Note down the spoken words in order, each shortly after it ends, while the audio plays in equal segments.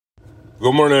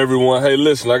Good morning, everyone. Hey,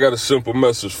 listen, I got a simple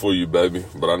message for you, baby,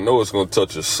 but I know it's going to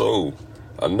touch your soul.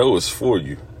 I know it's for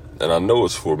you, and I know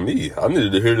it's for me. I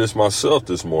needed to hear this myself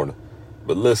this morning.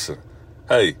 But listen,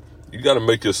 hey, you got to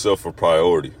make yourself a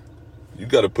priority. You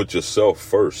got to put yourself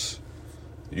first.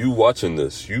 You watching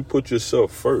this, you put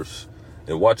yourself first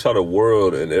and watch how the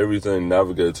world and everything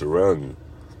navigates around you.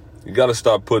 You got to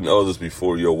stop putting others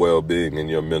before your well-being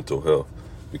and your mental health,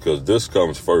 because this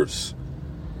comes first.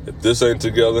 If this ain't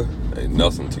together, ain't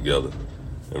nothing together.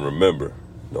 And remember,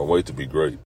 don't wait to be great.